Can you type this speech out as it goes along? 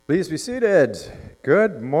Please be seated.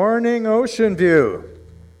 Good morning, Ocean View.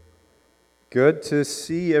 Good to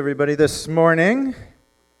see everybody this morning.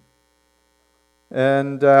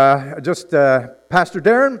 And Pastor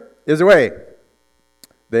Darren is away.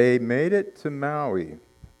 They made it to Maui,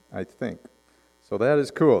 I think. So that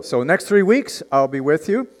is cool. So next 3 weeks, I'll be with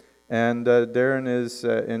you. And Darren is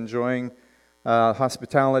enjoying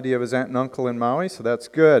hospitality of his aunt and uncle in Maui, so that's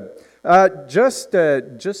good. Just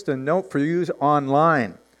a note for you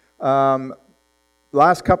online.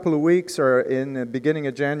 Last couple of weeks, or in the beginning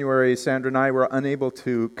of January, Sandra and I were unable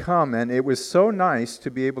to come, and it was so nice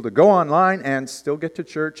to be able to go online and still get to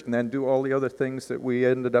church and then do all the other things that we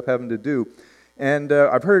ended up having to do. And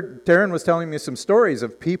I've heard, Darren was telling me some stories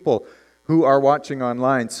of people who are watching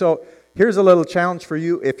online. So here's a little challenge for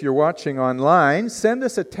you. If you're watching online, send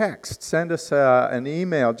us a text, send us an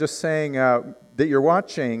email just saying that you're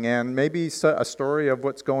watching and maybe a story of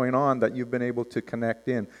what's going on that you've been able to connect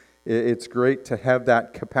in. It's great to have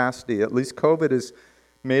that capacity. At least COVID has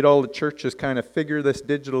made all the churches kind of figure this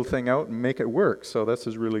digital thing out and make it work. So this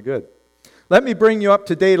is really good. Let me bring you up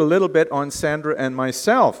to date a little bit on Sandra and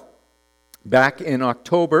myself. Back in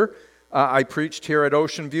October, I preached here at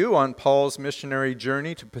Ocean View on Paul's missionary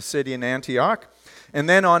journey to Pisidian Antioch. And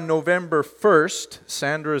then on November 1st,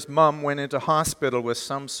 Sandra's mom went into hospital with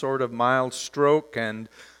some sort of mild stroke and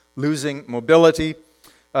losing mobility.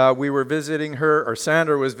 We were visiting her, or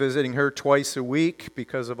Sandra was visiting her twice a week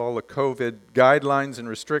because of all the COVID guidelines and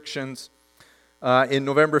restrictions. In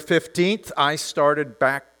November 15th, I started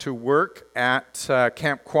back to work at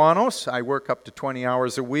Camp Quanos. I work up to 20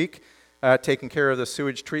 hours a week, taking care of the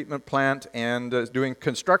sewage treatment plant and doing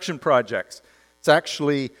construction projects. It's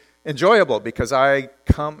actually enjoyable because I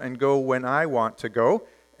come and go when I want to go,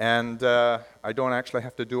 and I don't actually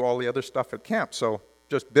have to do all the other stuff at camp, so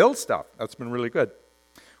just build stuff. That's been really good.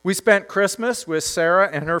 We spent Christmas with Sarah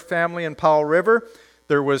and her family in Powell River.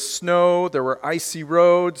 There was snow, there were icy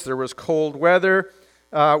roads, there was cold weather.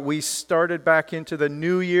 We started back into the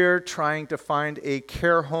new year trying to find a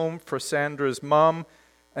care home for Sandra's mom.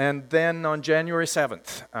 And then on January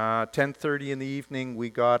 7th, 10:30 in the evening, we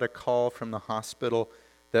got a call from the hospital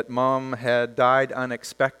that mom had died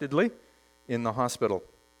unexpectedly in the hospital.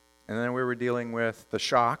 And then we were dealing with the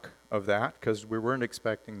shock of that because we weren't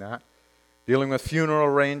expecting that. Dealing with funeral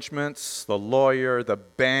arrangements, the lawyer, the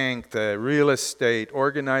bank, the real estate,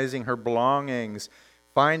 organizing her belongings,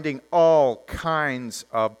 finding all kinds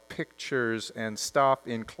of pictures and stuff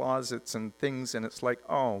in closets and things, and it's like,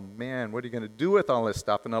 oh man, what are you going to do with all this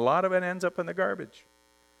stuff? And a lot of it ends up in the garbage.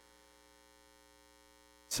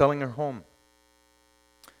 Selling her home.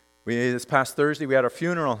 This past Thursday, we had a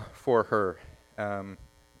funeral for her.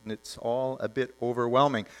 And it's all a bit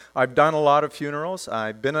overwhelming. I've done a lot of funerals.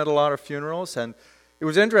 I've been at a lot of funerals, and it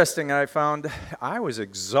was interesting. I found I was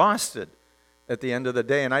exhausted at the end of the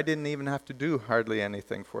day, and I didn't even have to do hardly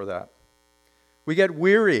anything for that. We get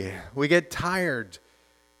weary. We get tired.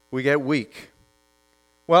 We get weak.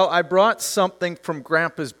 Well, I brought something from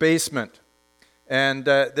Grandpa's basement, and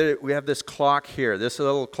we have this clock here. This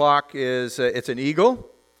little clock is it's an eagle.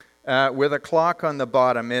 With a clock on the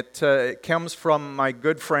bottom. It comes from my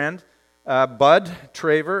good friend, Bud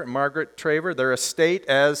Traver, Margaret Traver, their estate,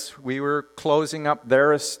 as we were closing up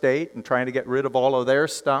their estate and trying to get rid of all of their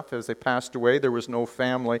stuff as they passed away. There was no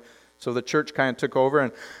family, so the church kind of took over,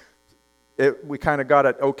 and we kind of got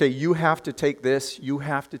it, okay, you have to take this, you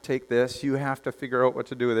have to take this, you have to figure out what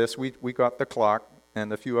to do with this. We got the clock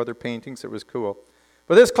and a few other paintings. It was cool.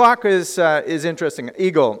 But this clock is interesting.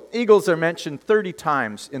 Eagle. Eagles are mentioned 30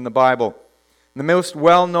 times in the Bible. The most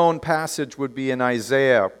well-known passage would be in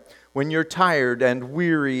Isaiah. When you're tired and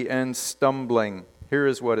weary and stumbling, here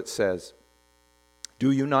is what it says.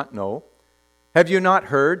 Do you not know? Have you not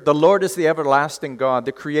heard? The Lord is the everlasting God,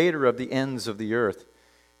 the creator of the ends of the earth.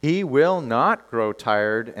 He will not grow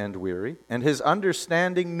tired and weary, and his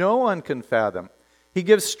understanding no one can fathom. He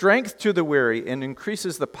gives strength to the weary and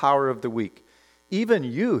increases the power of the weak. Even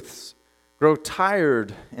youths grow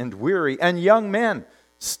tired and weary, and young men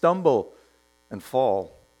stumble and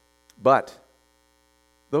fall. But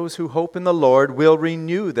those who hope in the Lord will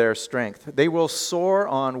renew their strength. They will soar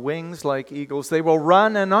on wings like eagles. They will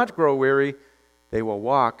run and not grow weary. They will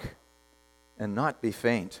walk and not be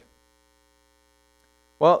faint.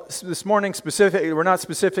 Well, this morning specifically, we're not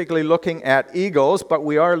specifically looking at eagles, but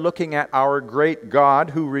we are looking at our great God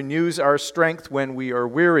who renews our strength when we are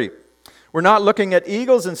weary. We're not looking at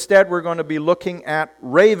eagles. Instead, we're going to be looking at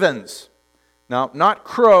ravens. Now, not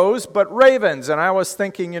crows, but ravens. And I was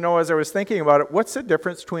thinking, as I was thinking about it, what's the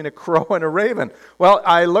difference between a crow and a raven? Well,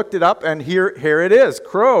 I looked it up, and here it is,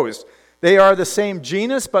 crows. They are the same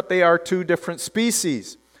genus, but they are two different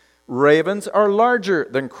species. Ravens are larger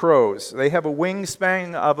than crows. They have a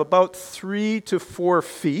wingspan of about 3 to 4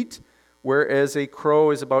 feet, whereas a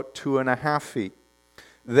crow is about 2.5 feet.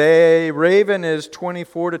 The raven is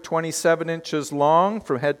 24 to 27 inches long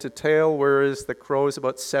from head to tail, whereas the crow is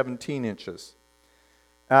about 17 inches.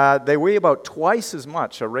 They weigh about twice as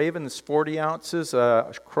much. A raven is 40 ounces,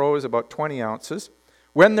 a crow is about 20 ounces.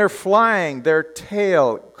 When they're flying, their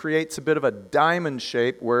tail creates a bit of a diamond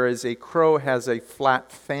shape, whereas a crow has a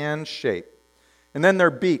flat fan shape. And then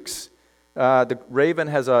their beaks. The raven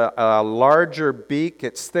has a larger beak,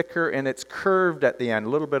 it's thicker, and it's curved at the end, a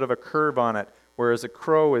little bit of a curve on it, whereas a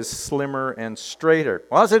crow is slimmer and straighter.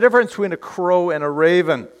 Well, there's a difference between a crow and a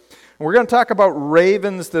raven. We're going to talk about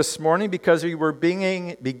ravens this morning because we were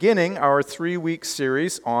beginning our 3-week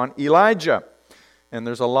series on Elijah. And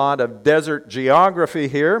there's a lot of desert geography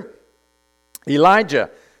here. Elijah,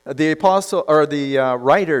 the apostle or the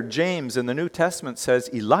writer James in the New Testament says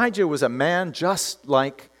Elijah was a man just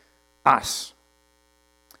like us.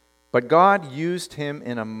 But God used him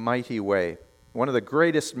in a mighty way. One of the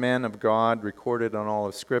greatest men of God recorded on all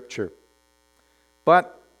of Scripture.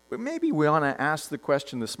 But maybe we want to ask the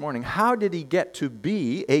question this morning, how did he get to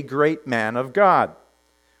be a great man of God?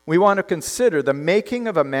 We want to consider the making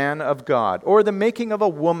of a man of God or the making of a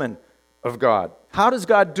woman of God. How does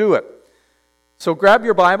God do it? So grab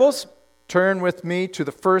your Bibles, turn with me to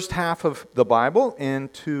the first half of the Bible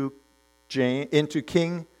into 1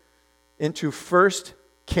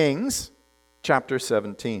 Kings chapter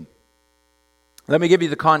 17. Let me give you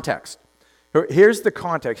the context. Here's the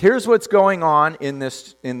context. Here's what's going on in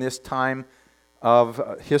this time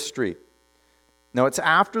of history. Now, it's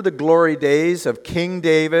after the glory days of King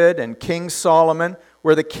David and King Solomon,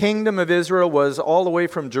 where the kingdom of Israel was all the way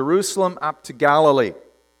from Jerusalem up to Galilee.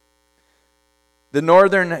 The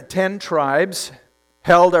northern 10 tribes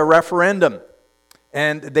held a referendum,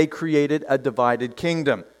 and they created a divided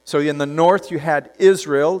kingdom. So in the north, you had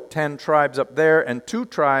Israel, 10 tribes up there, and 2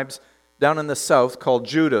 tribes down in the south called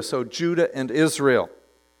Judah. So Judah and Israel.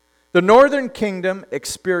 The northern kingdom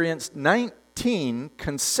experienced 19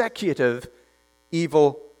 consecutive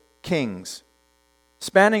evil kings,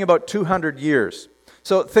 spanning about 200 years.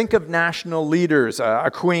 So think of national leaders,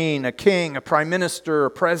 a queen, a king, a prime minister,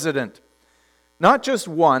 a president. Not just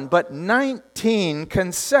one, but 19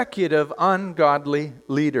 consecutive ungodly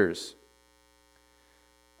leaders.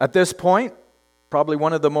 At this point, probably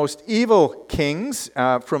one of the most evil kings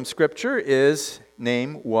from Scripture, his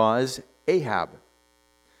name was Ahab.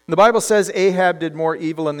 And the Bible says Ahab did more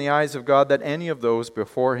evil in the eyes of God than any of those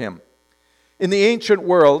before him. In the ancient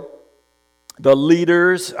world, the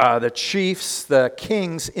leaders, the chiefs, the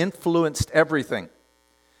kings influenced everything.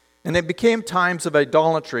 And it became times of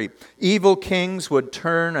idolatry. Evil kings would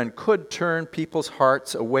turn and could turn people's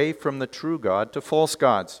hearts away from the true God to false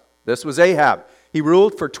gods. This was Ahab. He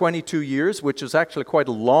ruled for 22 years, which is actually quite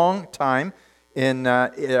a long time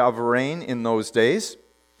of reign in those days.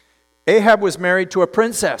 Ahab was married to a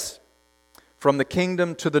princess from the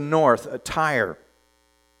kingdom to the north, Tyre.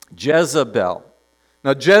 Jezebel.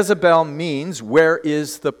 Now, Jezebel means, where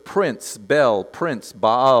is the prince? Bel, prince,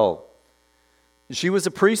 Baal. She was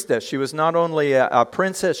a priestess. She was not only a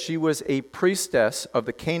princess, she was a priestess of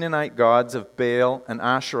the Canaanite gods of Baal and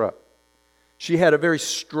Asherah. She had a very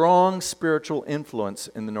strong spiritual influence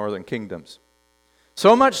in the northern kingdoms.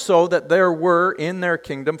 So much so that there were in their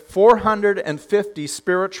kingdom 450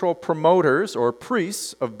 spiritual promoters or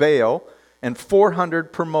priests of Baal and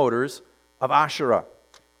 400 promoters of Asherah.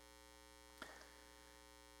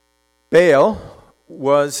 Baal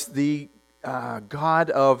was the god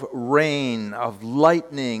of rain, of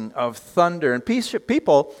lightning, of thunder. And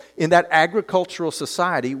people in that agricultural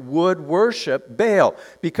society would worship Baal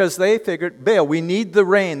because they figured, Baal, we need the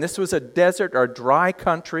rain. This was a desert or dry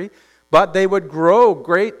country, but they would grow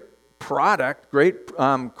great product, great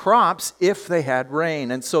crops if they had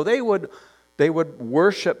rain. And so they would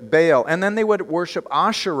worship Baal. And then they would worship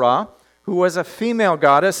Asherah, who was a female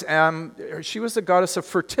goddess. She was the goddess of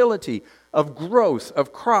fertility, of growth,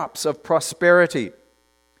 of crops, of prosperity.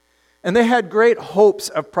 And they had great hopes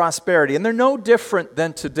of prosperity. And they're no different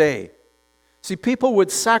than today. See, people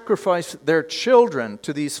would sacrifice their children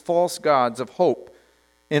to these false gods of hope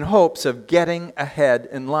in hopes of getting ahead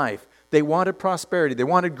in life. They wanted prosperity. They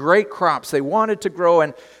wanted great crops. They wanted to grow.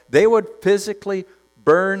 And they would physically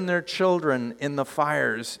burn their children in the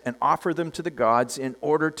fires and offer them to the gods in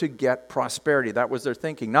order to get prosperity. That was their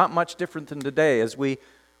thinking. Not much different than today as we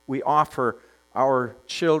offer our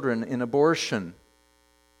children in abortion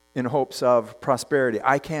in hopes of prosperity.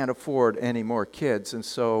 I can't afford any more kids, and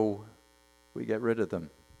so we get rid of them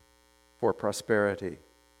for prosperity.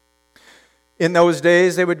 In those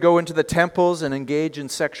days, they would go into the temples and engage in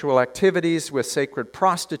sexual activities with sacred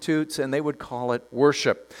prostitutes, and they would call it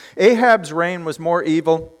worship. Ahab's reign was more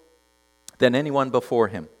evil than anyone before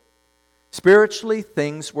him. Spiritually,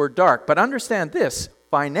 things were dark. But understand this,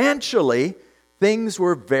 financially, things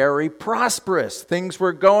were very prosperous. Things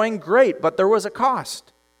were going great, but there was a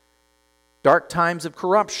cost. Dark times of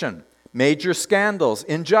corruption, major scandals,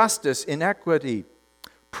 injustice, inequity,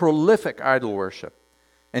 prolific idol worship.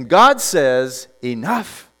 And God says,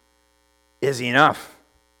 enough is enough.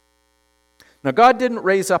 Now, God didn't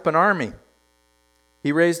raise up an army.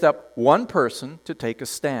 He raised up one person to take a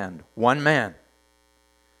stand, one man.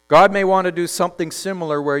 God may want to do something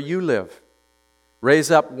similar where you live. Raise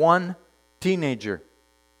up one teenager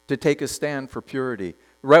to take a stand for purity.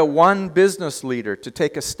 One business leader to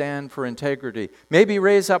take a stand for integrity. Maybe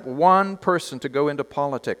raise up one person to go into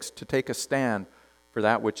politics to take a stand for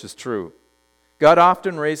that which is true. God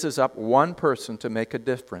often raises up one person to make a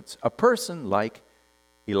difference, a person like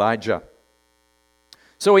Elijah.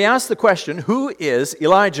 So we ask the question, who is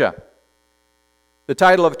Elijah? The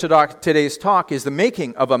title of today's talk is The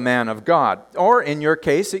Making of a Man of God, or in your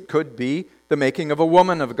case, it could be The Making of a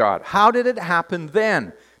Woman of God. How did it happen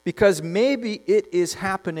then? Because maybe it is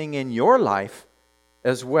happening in your life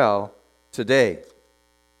as well today.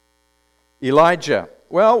 Elijah.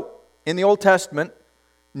 Well, in the Old Testament,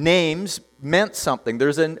 names meant something.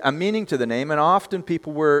 There's a meaning to the name, and often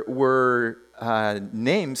people were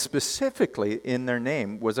named specifically in their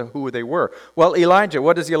name was who they were. Well, Elijah,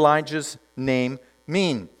 what does Elijah's name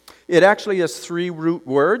mean? It actually has three root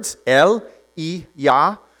words, El, I,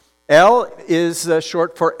 Yah. El is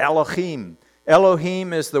short for Elohim.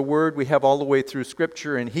 Elohim is the word we have all the way through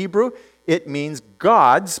Scripture in Hebrew. It means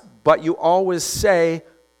gods, but you always say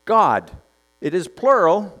God. It is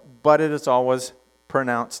plural, but it is always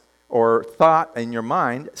pronounced or thought in your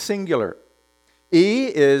mind singular. E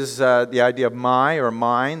is the idea of my or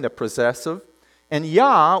mine, the possessive. And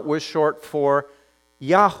Yah was short for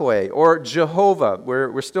Yahweh or Jehovah.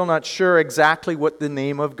 We're still not sure exactly what the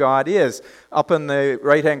name of God is. Up in the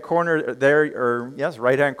right-hand corner there,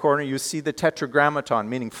 right-hand corner, you see the tetragrammaton,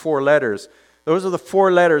 meaning 4 letters. Those are the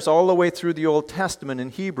 4 letters all the way through the Old Testament in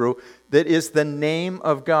Hebrew that is the name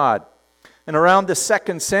of God. And around the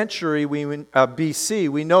 2nd century BC,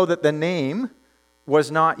 we know that the name was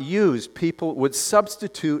not used. People would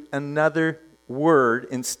substitute another word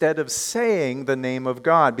instead of saying the name of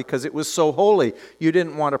God because it was so holy. You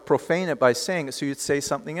didn't want to profane it by saying it, so you'd say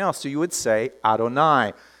something else. So you would say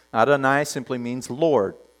Adonai. Adonai simply means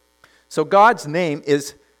Lord. So God's name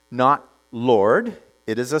is not Lord.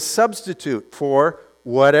 It is a substitute for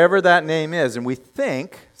whatever that name is. And we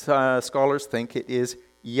think, scholars think, it is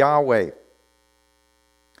Yahweh.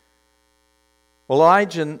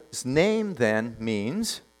 Elijah's name then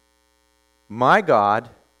means, my God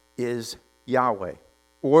is Yahweh.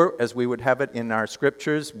 Or as we would have it in our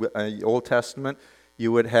scriptures, Old Testament,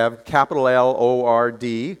 you would have capital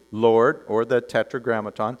L-O-R-D, Lord, or the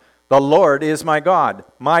tetragrammaton. The Lord is my God.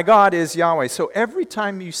 My God is Yahweh. So every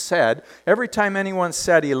time anyone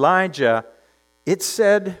said Elijah, it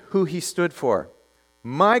said who he stood for.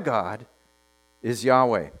 My God is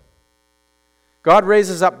Yahweh. God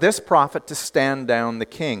raises up this prophet to stand down the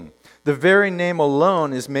king. The very name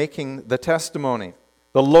alone is making the testimony.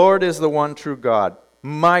 The Lord is the one true God.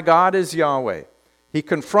 My God is Yahweh. He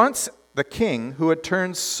confronts the king who had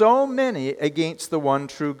turned so many against the one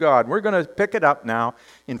true God. We're going to pick it up now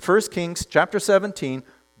in 1 Kings chapter 17,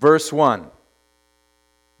 verse 1.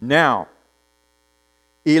 Now,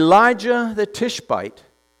 Elijah the Tishbite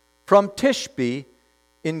from Tishbe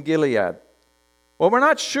in Gilead. Well, we're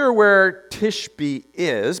not sure where Tishbe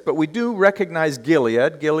is, but we do recognize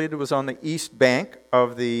Gilead. Gilead was on the east bank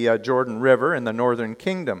of the Jordan River in the northern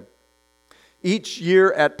kingdom. Each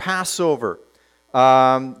year at Passover,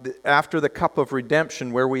 after the cup of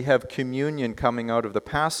redemption, where we have communion coming out of the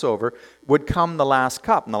Passover, would come the last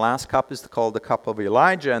cup. And the last cup is called the cup of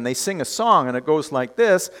Elijah. And they sing a song, and it goes like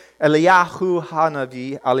this: Eliyahu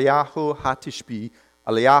Hanavi, Eliyahu Hatishbi,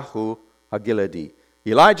 Eliyahu Hagiladi.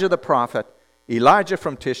 Elijah the prophet, Elijah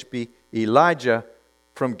from Tishbe, Elijah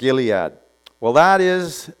from Gilead. Well, that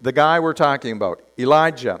is the guy we're talking about,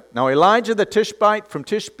 Elijah. Now, Elijah the Tishbite from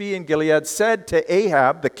Tishbe in Gilead said to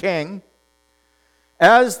Ahab, the king,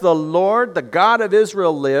 as the Lord, the God of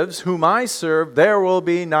Israel lives, whom I serve, there will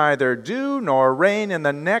be neither dew nor rain in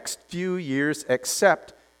the next few years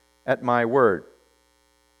except at my word.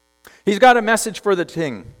 He's got a message for the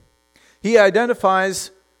king. He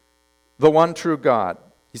identifies the one true God.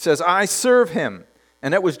 He says, I serve him.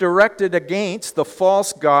 And it was directed against the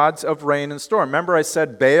false gods of rain and storm. Remember I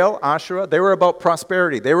said Baal, Asherah? They were about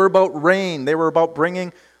prosperity. They were about rain. They were about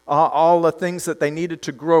bringing all the things that they needed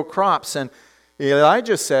to grow crops. And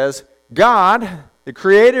Elijah says, God, the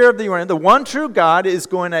creator of the universe, the one true God, is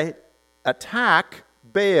going to attack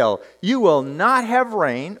Baal. You will not have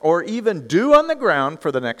rain or even dew on the ground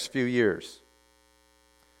for the next few years.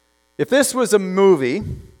 If this was a movie,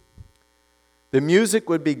 the music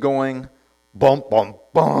would be going bum, bum,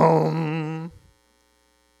 bum.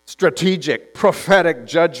 Strategic, prophetic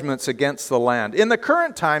judgments against the land. In the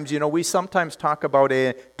current times, we sometimes talk about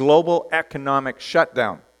a global economic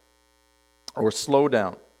shutdown or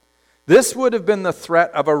slowdown. This would have been the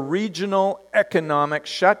threat of a regional economic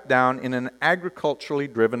shutdown in an agriculturally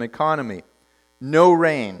driven economy. No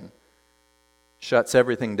rain shuts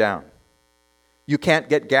everything down. You can't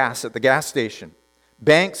get gas at the gas station.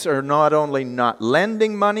 Banks are not only not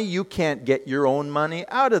lending money, you can't get your own money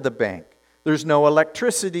out of the bank. There's no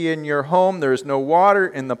electricity in your home. There's no water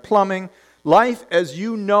in the plumbing. Life as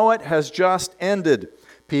you know it has just ended.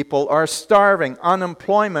 People are starving.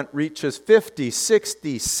 Unemployment reaches 50,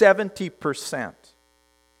 60, 70%.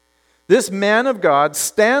 This man of God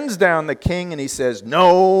stands down the king and he says,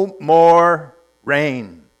 no more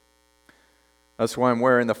rain. That's why I'm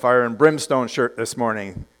wearing the fire and brimstone shirt this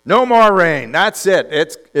morning. No more rain. That's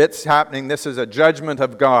it. It's happening. This is a judgment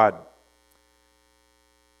of God.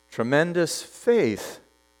 Tremendous faith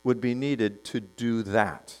would be needed to do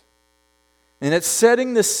that. And it's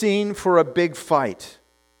setting the scene for a big fight.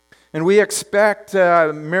 And we expect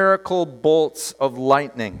miracle bolts of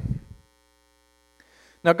lightning.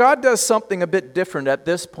 Now, God does something a bit different at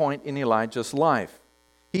this point in Elijah's life.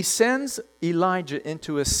 He sends Elijah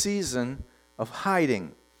into a season of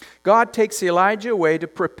hiding. God takes Elijah away to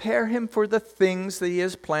prepare him for the things that he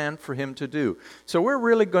has planned for him to do. So we're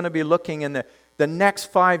really going to be looking in the next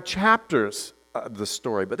 5 chapters of the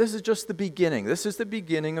story. But this is just the beginning. This is the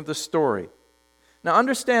beginning of the story. Now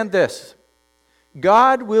understand this.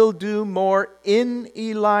 God will do more in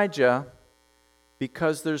Elijah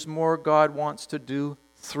because there's more God wants to do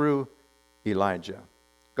through Elijah.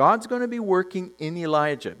 God's going to be working in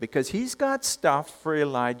Elijah because he's got stuff for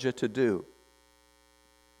Elijah to do.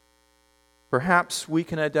 Perhaps we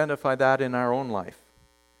can identify that in our own life.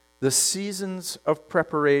 The seasons of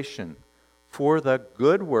preparation for the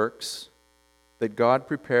good works that God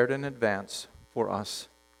prepared in advance for us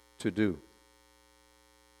to do.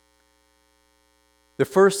 The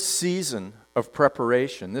first season of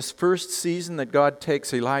preparation, this first season that God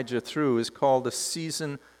takes Elijah through, is called a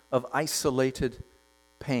season of isolated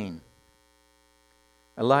pain.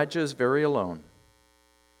 Elijah is very alone.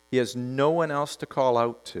 He has no one else to call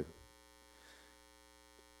out to.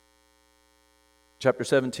 Chapter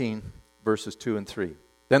 17, verses 2 and 3.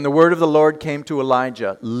 Then the word of the Lord came to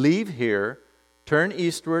Elijah, leave here, turn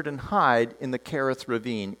eastward and hide in the Kerith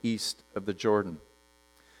ravine east of the Jordan.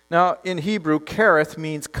 Now, in Hebrew, Kerith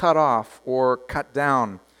means cut off or cut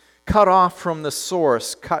down. Cut off from the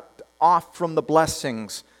source, cut off from the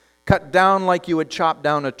blessings, cut down like you would chop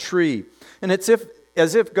down a tree. And it's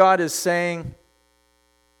as if God is saying,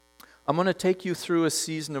 I'm going to take you through a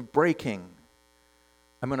season of breaking.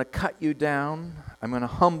 I'm going to cut you down. I'm going to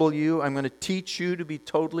humble you. I'm going to teach you to be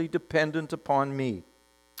totally dependent upon me.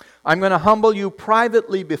 I'm going to humble you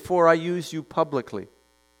privately before I use you publicly.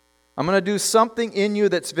 I'm going to do something in you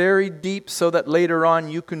that's very deep so that later on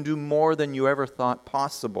you can do more than you ever thought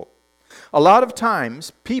possible. A lot of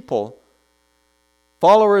times, people,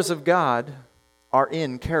 followers of God, are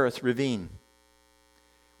in Kerith Ravine.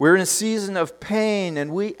 We're in a season of pain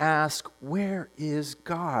and we ask, where is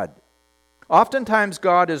God? Oftentimes,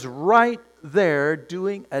 God is right there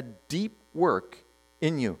doing a deep work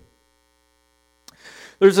in you.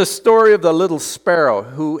 There's a story of the little sparrow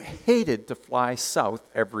who hated to fly south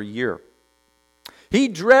every year. He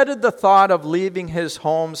dreaded the thought of leaving his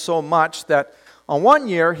home so much that on one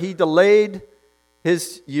year he delayed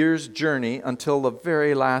his year's journey until the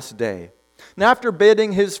very last day. And after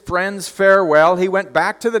bidding his friends farewell, he went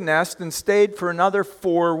back to the nest and stayed for another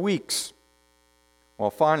 4 weeks.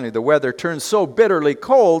 Well, finally, the weather turned so bitterly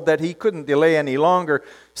cold that he couldn't delay any longer,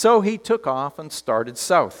 so he took off and started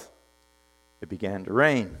south. It began to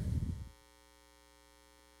rain.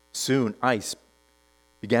 Soon, ice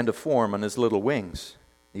began to form on his little wings.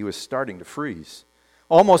 He was starting to freeze.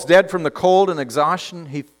 Almost dead from the cold and exhaustion,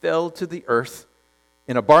 he fell to the earth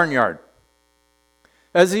in a barnyard.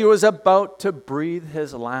 As he was about to breathe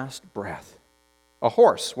his last breath, a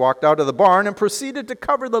horse walked out of the barn and proceeded to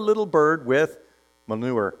cover the little bird with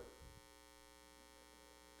manure.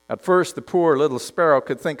 At first, the poor little sparrow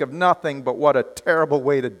could think of nothing but what a terrible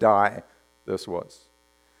way to die this was.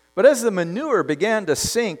 But as the manure began to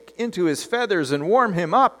sink into his feathers and warm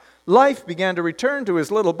him up, life began to return to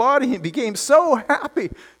his little body. He became so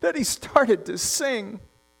happy that he started to sing.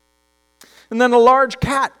 And then a large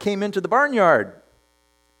cat came into the barnyard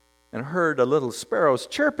and heard a little sparrow's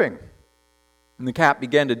chirping. And the cat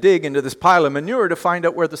began to dig into this pile of manure to find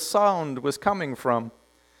out where the sound was coming from.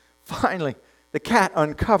 Finally, the cat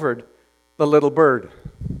uncovered the little bird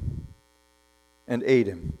and ate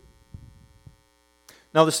him.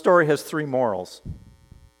 Now, the story has 3 morals.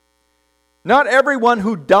 Not everyone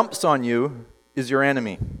who dumps on you is your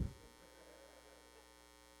enemy.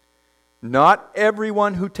 Not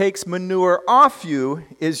everyone who takes manure off you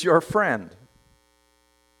is your friend.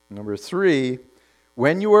 Number 3,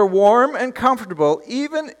 when you are warm and comfortable,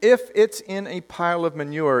 even if it's in a pile of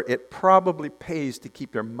manure, it probably pays to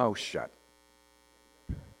keep your mouth shut.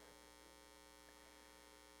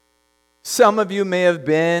 Some of you may have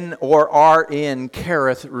been or are in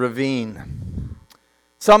Kerith Ravine.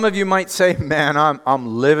 Some of you might say, man,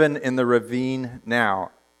 I'm living in the ravine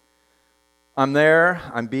now. I'm there,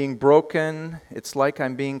 I'm being broken, it's like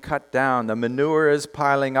I'm being cut down. The manure is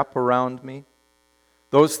piling up around me.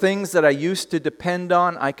 Those things that I used to depend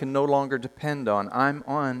on, I can no longer depend on.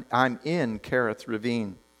 I'm in Kerith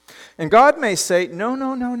Ravine. And God may say,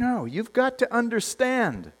 no, you've got to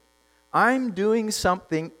understand. I'm doing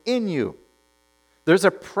something in you. There's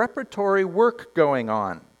a preparatory work going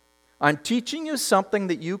on. I'm teaching you something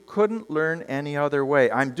that you couldn't learn any other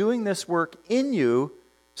way. I'm doing this work in you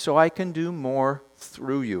so I can do more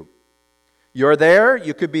through you. You're there.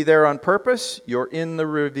 You could be there on purpose. You're in the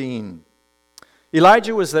ravine.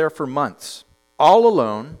 Elijah was there for months, all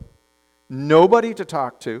alone, nobody to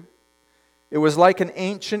talk to. It was like an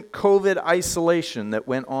ancient COVID isolation that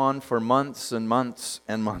went on for months and months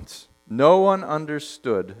and months. No one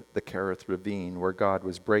understood the Kerith Ravine where God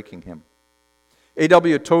was breaking him.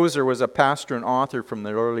 A.W. Tozer was a pastor and author from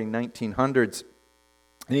the early 1900s,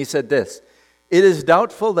 and he said this, "It is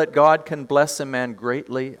doubtful that God can bless a man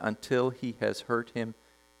greatly until he has hurt him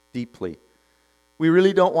deeply." We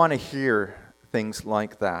really don't want to hear things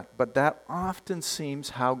like that, but that often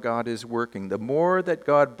seems how God is working. The more that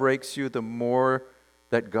God breaks you, the more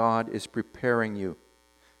that God is preparing you.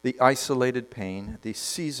 The isolated pain, the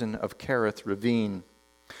season of Kerith Ravine.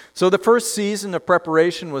 So the first season of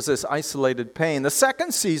preparation was this isolated pain. The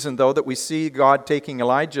second season, though, that we see God taking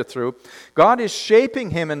Elijah through, God is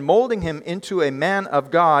shaping him and molding him into a man of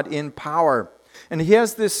God in power. And he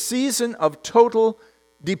has this season of total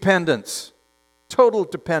dependence. Total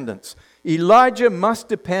dependence. Elijah must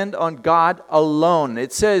depend on God alone.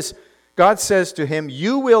 It says, God says to him,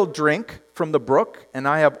 "You will drink from the brook, and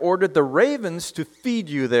I have ordered the ravens to feed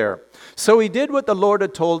you there." So he did what the Lord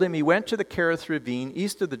had told him. He went to the Kerith Ravine,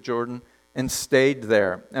 east of the Jordan, and stayed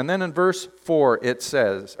there. And then in verse 4 it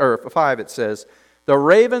says, or 5 it says, "The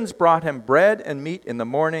ravens brought him bread and meat in the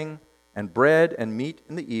morning, and bread and meat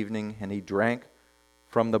in the evening, and he drank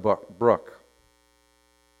from the brook."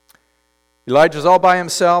 Elijah's all by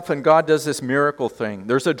himself, and God does this miracle thing.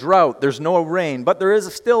 There's a drought, there's no rain, but there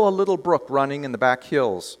is still a little brook running in the back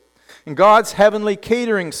hills. And God's heavenly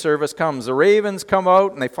catering service comes. The ravens come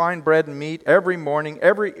out, and they find bread and meat every morning,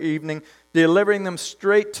 every evening, delivering them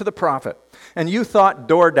straight to the prophet. And you thought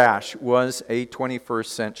DoorDash was a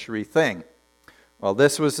 21st century thing. Well,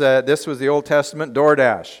 this was the Old Testament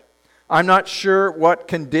DoorDash. I'm not sure what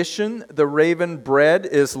condition the raven bread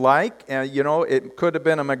is like. It could have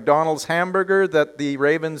been a McDonald's hamburger that the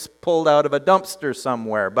ravens pulled out of a dumpster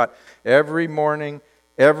somewhere. But every morning,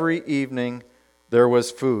 every evening, there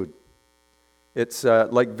was food. It's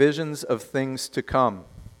like visions of things to come.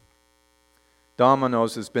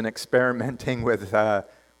 Domino's has been experimenting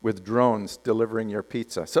with drones delivering your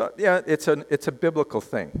pizza. So yeah, it's a biblical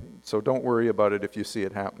thing. So don't worry about it if you see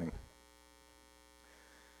it happening.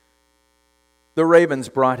 The ravens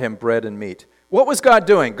brought him bread and meat. What was God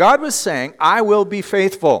doing? God was saying, "I will be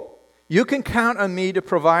faithful. You can count on me to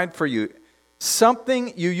provide for you.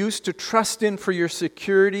 Something you used to trust in for your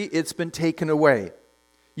security, it's been taken away.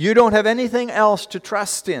 You don't have anything else to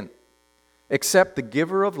trust in except the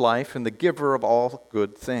giver of life and the giver of all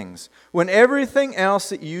good things. When everything else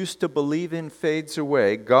that you used to believe in fades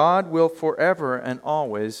away, God will forever and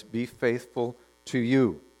always be faithful to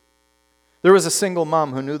you." There was a single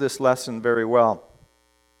mom who knew this lesson very well.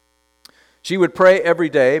 She would pray every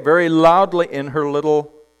day, very loudly in her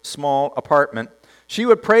little small apartment. She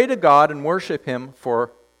would pray to God and worship Him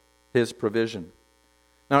for His provision.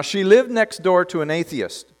 Now, she lived next door to an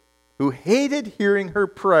atheist who hated hearing her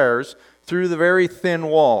prayers through the very thin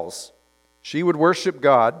walls. She would worship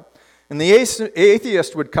God, and the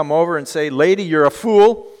atheist would come over and say, "Lady, you're a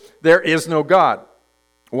fool. There is no God."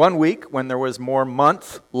 One week, when there was more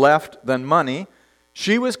month left than money,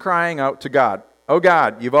 she was crying out to God, "Oh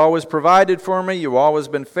God, you've always provided for me. You've always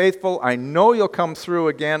been faithful. I know you'll come through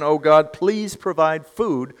again. Oh God, please provide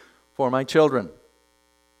food for my children."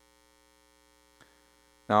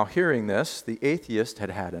 Now, hearing this, the atheist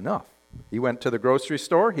had had enough. He went to the grocery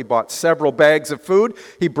store. He bought several bags of food.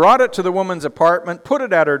 He brought it to the woman's apartment, put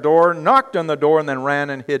it at her door, knocked on the door, and then ran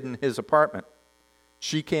and hid in his apartment.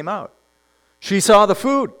 She came out. She saw the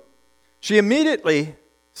food. She immediately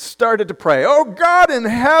started to pray, "Oh God in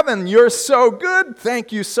heaven, you're so good.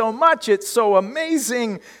 Thank you so much. It's so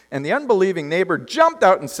amazing." And the unbelieving neighbor jumped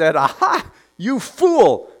out and said, "Aha, you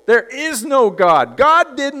fool. There is no God.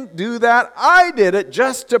 God didn't do that. I did it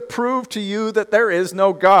just to prove to you that there is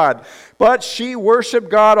no God." But she worshiped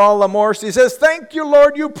God all the more. She says, "Thank you,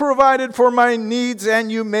 Lord, you provided for my needs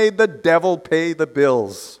and you made the devil pay the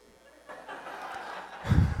bills."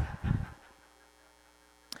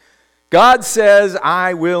 God says,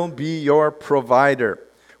 "I will be your provider."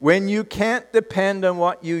 When you can't depend on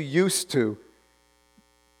what you used to,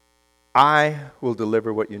 I will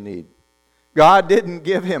deliver what you need. God didn't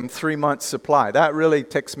give him 3 months' supply. That really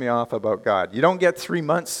ticks me off about God. You don't get 3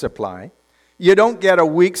 months' supply. You don't get a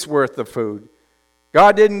week's worth of food.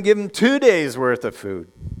 God didn't give him 2 days' worth of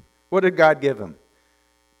food. What did God give him?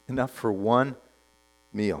 Enough for one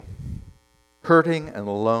meal. Hurting and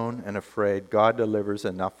alone and afraid, God delivers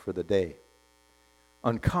enough for the day.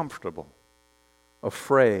 Uncomfortable,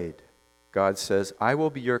 afraid, God says, "I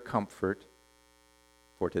will be your comfort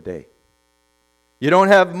for today." You don't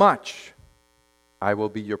have much. I will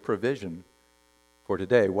be your provision for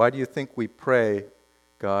today. Why do you think we pray,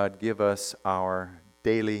 "God, give us our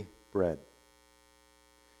daily bread"?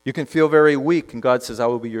 You can feel very weak, and God says, "I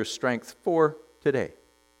will be your strength for today."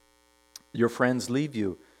 Your friends leave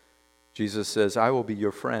you. Jesus says, "I will be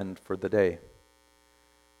your friend for the day."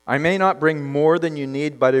 I may not bring more than you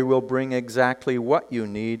need, but I will bring exactly what you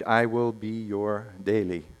need. I will be your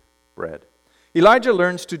daily bread. Elijah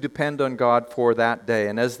learns to depend on God for that day.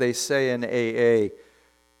 And as they say in AA,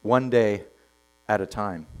 one day at a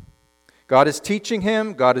time. God is teaching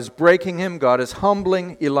him, God is breaking him, God is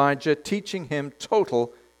humbling Elijah, teaching him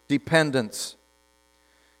total dependence.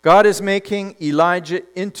 God is making Elijah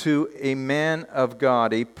into a man of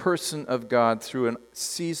God, a person of God, through a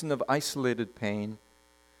season of isolated pain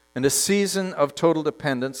and a season of total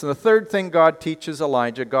dependence. And the third thing God teaches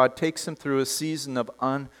Elijah, God takes him through a season of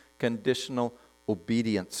unconditional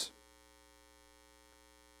obedience.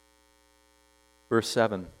 Verse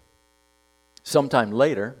 7. Sometime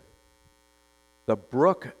later, the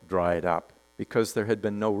brook dried up because there had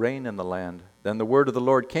been no rain in the land. Then the word of the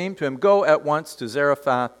Lord came to him, "Go at once to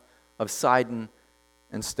Zarephath of Sidon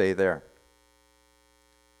and stay there."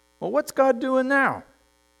 Well, what's God doing now?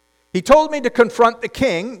 He told me to confront the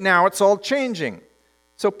king. Now it's all changing.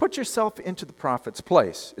 So put yourself into the prophet's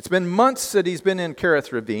place. It's been months that he's been in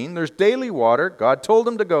Kerith Ravine. There's daily water. God told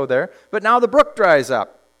him to go there. But now the brook dries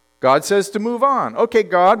up. God says to move on. Okay,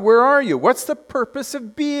 God, where are you? What's the purpose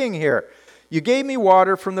of being here? You gave me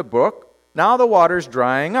water from the brook. Now the water's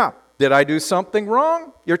drying up. Did I do something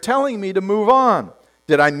wrong? You're telling me to move on.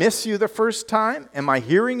 Did I miss you the first time? Am I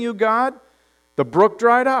hearing you, God? The brook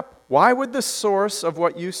dried up. Why would the source of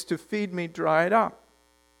what used to feed me dry it up?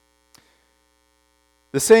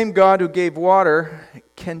 The same God who gave water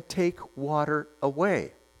can take water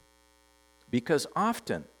away. Because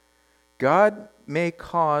often, God may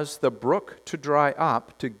cause the brook to dry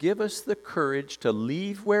up to give us the courage to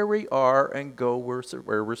leave where we are and go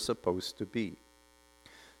where we're supposed to be.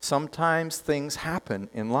 Sometimes things happen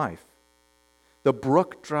in life. The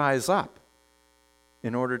brook dries up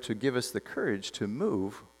in order to give us the courage to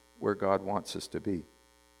move where God wants us to be.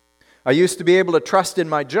 I used to be able to trust in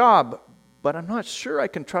my job, but I'm not sure I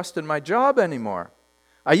can trust in my job anymore.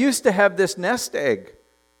 I used to have this nest egg,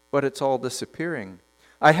 but it's all disappearing.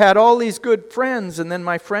 I had all these good friends, and then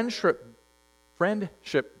my friendship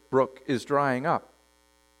brook is drying up.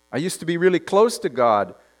 I used to be really close to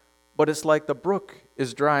God, but it's like the brook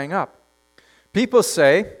is drying up. People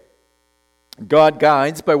say God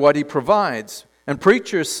guides by what he provides. And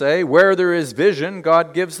preachers say, where there is vision,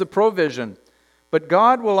 God gives the provision. But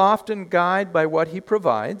God will often guide by what he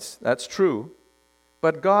provides. That's true.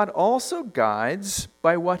 But God also guides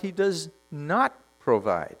by what he does not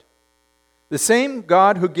provide. The same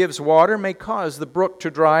God who gives water may cause the brook to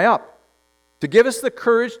dry up. To give us the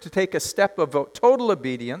courage to take a step of total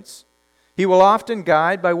obedience, he will often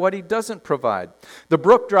guide by what he doesn't provide. The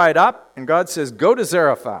brook dried up, and God says, go to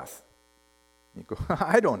Zarephath. You go,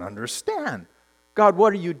 I don't understand. God,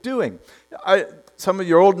 what are you doing? Some of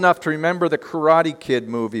you are old enough to remember the Karate Kid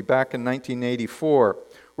movie back in 1984,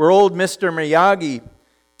 where old Mr. Miyagi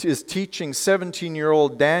is teaching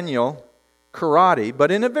 17-year-old Daniel karate,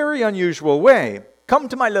 but in a very unusual way. Come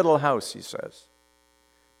to my little house, he says.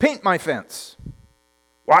 Paint my fence.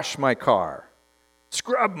 Wash my car.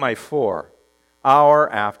 Scrub my floor.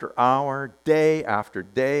 Hour after hour, day after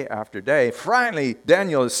day after day. Finally,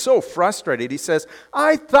 Daniel is so frustrated. He says,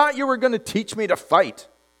 I thought you were going to teach me to fight.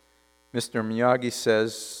 Mr. Miyagi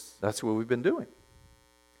says, that's what we've been doing.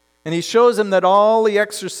 And he shows him that all the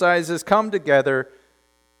exercises come together,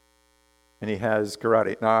 and he has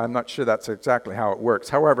karate. Now, I'm not sure that's exactly how it works.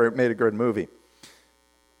 However, it made a good movie.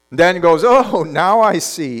 Then he goes, oh, now I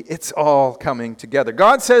see. It's all coming together.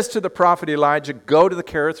 God says to the prophet Elijah, go to the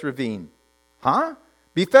Kerith ravine. Huh?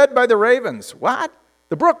 Be fed by the ravens. What?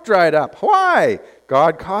 The brook dried up. Why?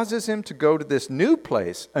 God causes him to go to this new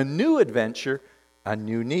place, a new adventure, a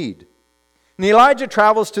new need. And Elijah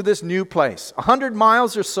travels to this new place, 100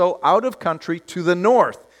 miles or so out of country to the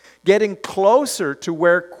north, getting closer to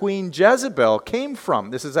where Queen Jezebel came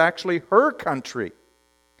from. This is actually her country,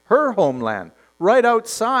 her homeland, right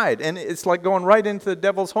outside. And it's like going right into the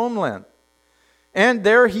devil's homeland. And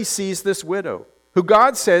there he sees this widow, who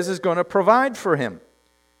God says is going to provide for him.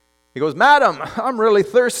 He goes, Madam, I'm really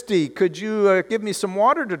thirsty. Could you give me some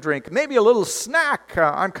water to drink? Maybe a little snack.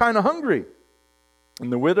 I'm kind of hungry.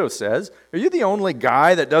 And the widow says, are you the only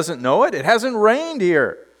guy that doesn't know it? It hasn't rained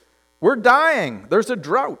here. We're dying. There's a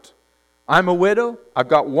drought. I'm a widow. I've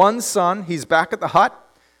got one son. He's back at the hut.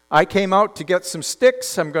 I came out to get some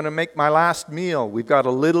sticks. I'm going to make my last meal. We've got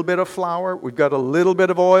a little bit of flour. We've got a little bit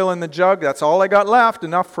of oil in the jug. That's all I got left,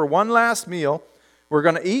 enough for one last meal. We're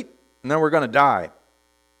going to eat, and then we're going to die.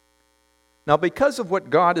 Now, because of what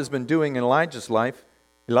God has been doing in Elijah's life,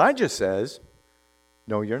 Elijah says,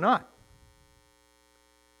 no, you're not.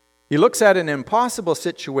 He looks at an impossible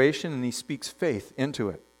situation and he speaks faith into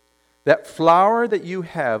it. That flour that you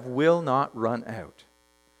have will not run out.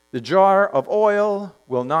 The jar of oil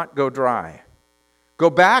will not go dry. Go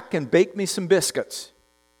back and bake me some biscuits.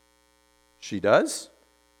 She does,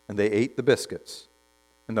 and they ate the biscuits.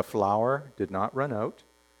 And the flour did not run out,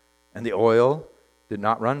 and the oil did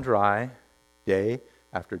not run dry, day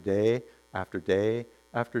after day after day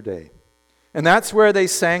after day. And that's where they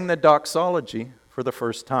sang the doxology for the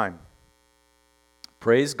first time.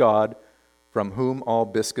 Praise God, from whom all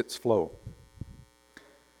biscuits flow.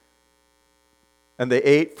 And they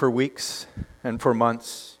ate for weeks and for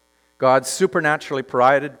months. God supernaturally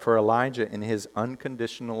provided for Elijah in his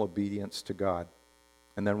unconditional obedience to God.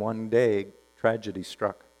 And then one day, tragedy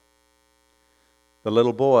struck. The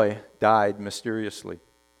little boy died mysteriously.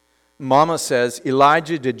 Mama says,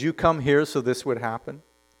 Elijah, did you come here so this would happen?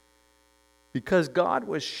 Because God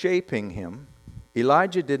was shaping him,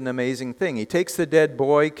 Elijah did an amazing thing. He takes the dead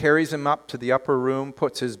boy, carries him up to the upper room,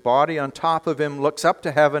 puts his body on top of him, looks up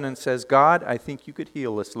to heaven and says, God, I think you could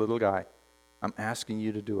heal this little guy. I'm asking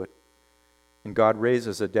you to do it. And God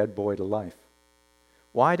raises a dead boy to life.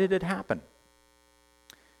 Why did it happen?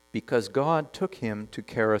 Because God took him to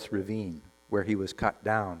Kerith Ravine, where he was cut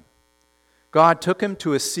down. God took him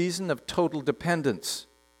to a season of total dependence,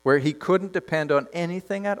 where he couldn't depend on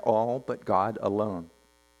anything at all but God alone.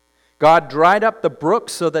 God dried up the brook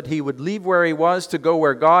so that he would leave where he was to go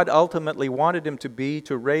where God ultimately wanted him to be,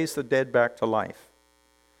 to raise the dead back to life.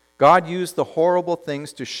 God used the horrible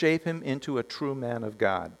things to shape him into a true man of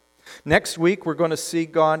God. Next week, we're going to see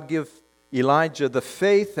God give Elijah the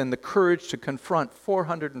faith and the courage to confront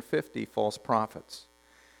 450 false prophets.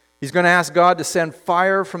 He's going to ask God to send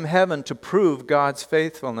fire from heaven to prove God's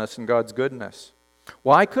faithfulness and God's goodness.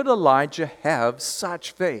 Why could Elijah have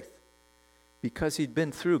such faith? Because he'd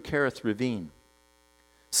been through Kerith Ravine.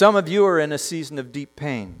 Some of you are in a season of deep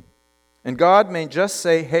pain. And God may just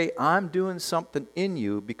say, hey, I'm doing something in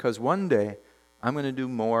you because one day I'm going to do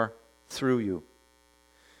more through you.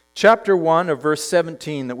 Chapter 1 of verse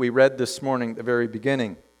 17 that we read this morning at the very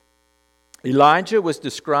beginning. Elijah was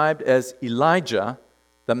described as Elijah,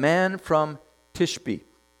 the man from Tishbe.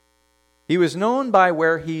 He was known by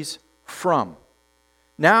where he's from.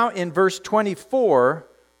 Now in verse 24,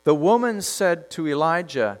 the woman said to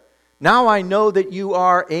Elijah, now I know that you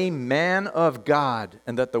are a man of God,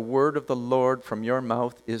 and that the word of the Lord from your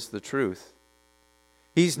mouth is the truth.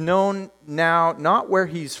 He's known now not where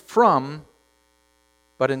he's from,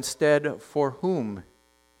 but instead for whom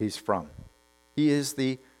he's from. He is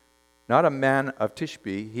not a man of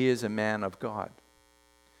Tishbe, he is a man of God.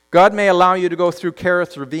 God may allow you to go through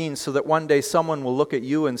Kerith Ravine so that one day someone will look at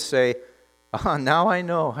you and say, now I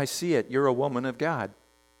know, I see it, you're a woman of God.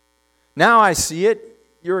 Now I see it,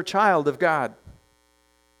 you're a child of God.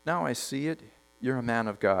 Now I see it, you're a man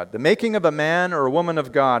of God. The making of a man or a woman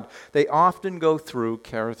of God, they often go through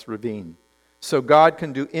Kerith Ravine. So God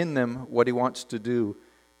can do in them what He wants to do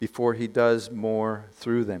before He does more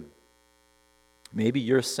through them. Maybe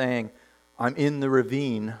you're saying, I'm in the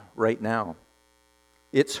ravine right now.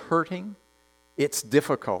 It's hurting. It's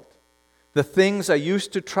difficult. The things I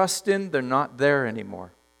used to trust in, they're not there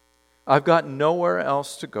anymore. I've got nowhere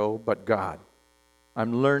else to go but God.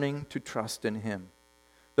 I'm learning to trust in Him.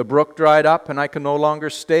 The brook dried up and I can no longer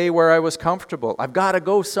stay where I was comfortable. I've got to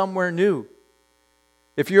go somewhere new.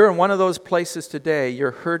 If you're in one of those places today,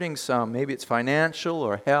 you're hurting some. Maybe it's financial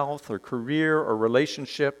or health or career or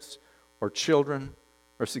relationships or children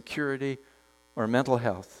or security or mental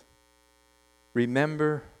health.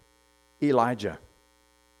 Remember Elijah.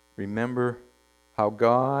 Remember how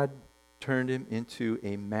God turned him into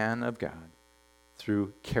a man of God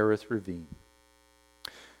through Kerith Ravine.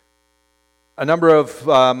 A number of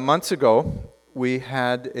months ago, we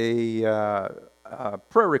had a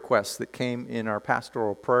prayer request that came in our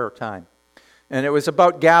pastoral prayer time. And it was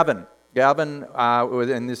about Gavin. Gavin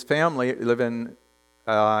and his family live in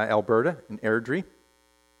Alberta, in Airdrie.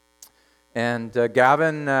 And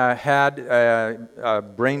Gavin had a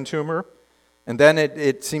brain tumor. And then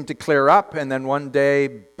it seemed to clear up. And then one day,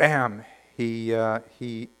 bam, he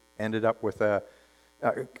ended up with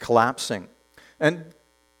collapsing. And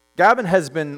Gavin has been